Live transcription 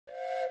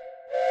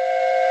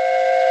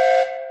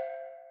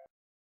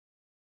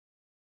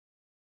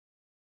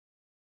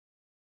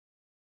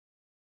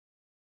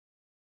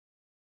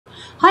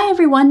Hi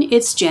everyone,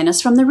 it's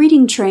Janice from the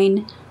Reading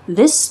Train.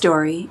 This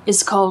story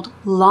is called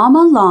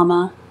Llama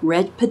Llama,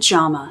 Red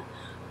Pajama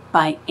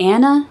by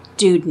Anna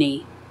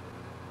Dewdney.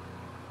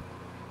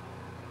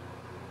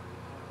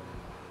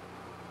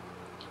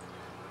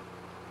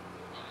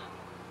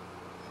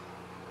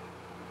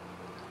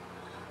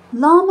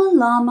 Llama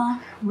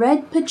Llama,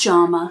 Red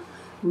Pajama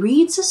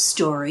reads a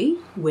story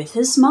with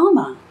his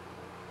mama.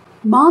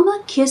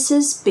 Mama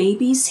kisses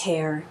baby's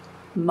hair.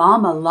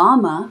 Mama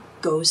Llama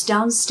goes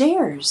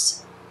downstairs.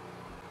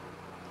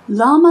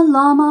 Llama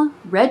Llama,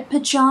 Red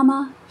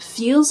Pajama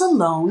feels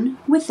alone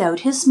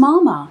without his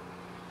mama.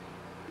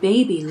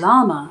 Baby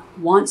Llama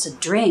wants a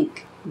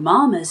drink.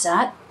 Mama's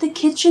at the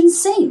kitchen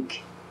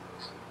sink.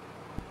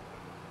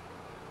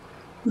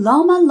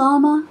 Llama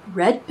Llama,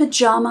 Red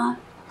Pajama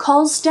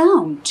calls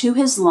down to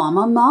his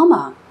llama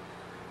mama.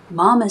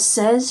 Mama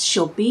says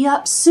she'll be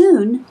up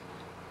soon.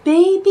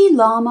 Baby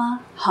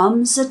Llama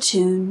hums a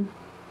tune.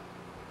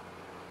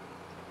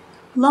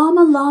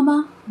 Llama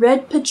Llama,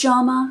 Red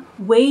Pajama,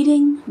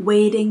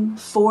 waiting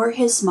for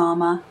his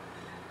mama.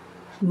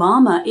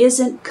 Mama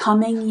isn't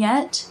coming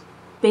yet.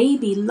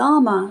 Baby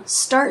Llama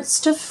starts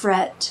to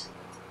fret.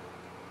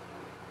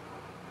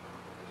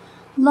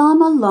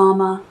 Llama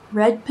Llama,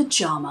 Red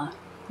Pajama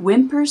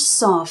whimpers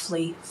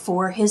softly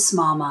for his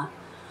mama.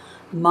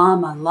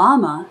 Mama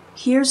Llama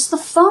hears the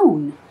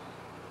phone.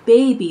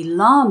 Baby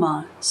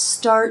Llama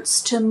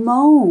starts to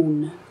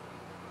moan.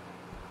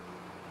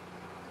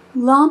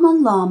 Llama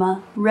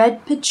Llama,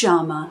 Red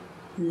Pajama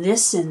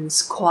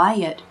listens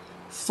quiet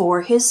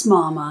for his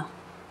mama.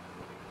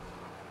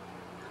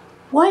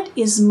 What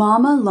is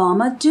Mama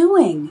Llama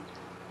doing?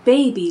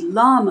 Baby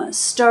Llama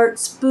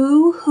starts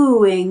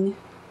boo-hooing.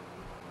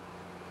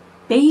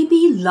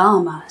 Baby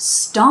Llama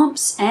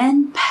stomps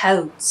and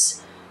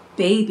pouts.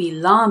 Baby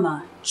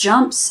Llama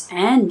jumps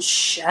and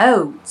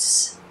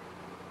shouts.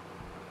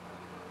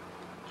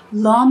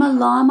 Llama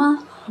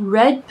Llama,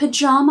 Red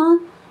Pajama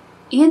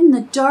in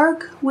the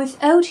dark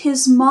without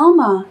his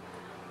mama.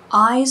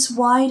 Eyes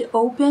wide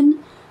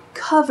open,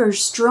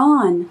 covers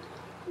drawn.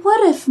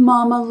 What if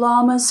Mama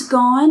Llama's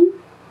gone?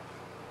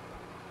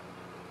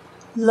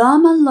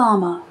 Llama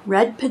Llama,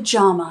 Red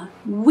Pajama,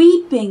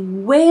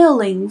 weeping,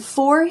 wailing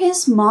for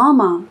his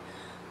mama.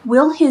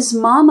 Will his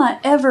mama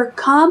ever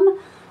come?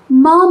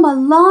 Mama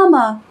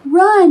Llama,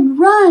 run,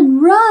 run,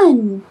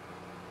 run!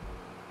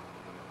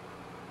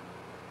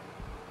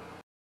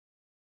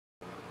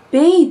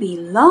 Baby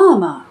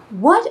Llama,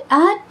 what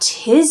a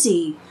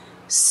tizzy!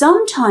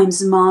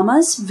 Sometimes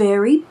Mama's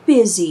very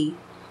busy.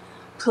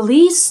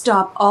 Please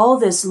stop all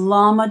this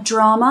llama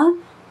drama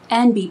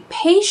and be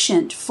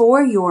patient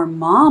for your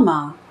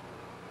mama.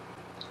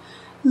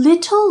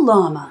 Little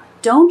llama,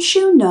 don't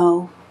you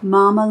know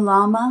Mama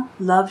Llama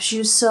loves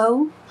you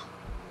so?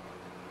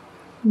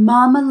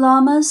 Mama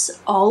Llama's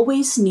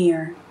always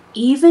near,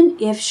 even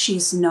if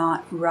she's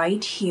not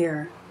right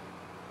here.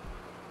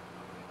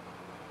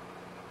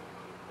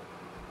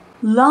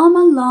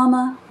 Llama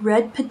Llama,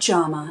 Red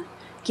Pajama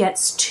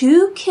gets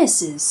 2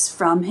 kisses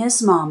from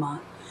his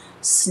mama.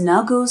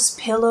 Snuggles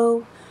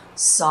pillow,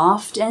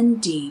 soft and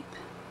deep.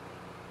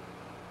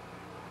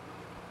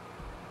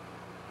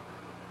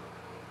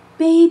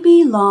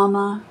 Baby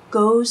Llama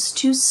goes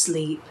to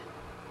sleep.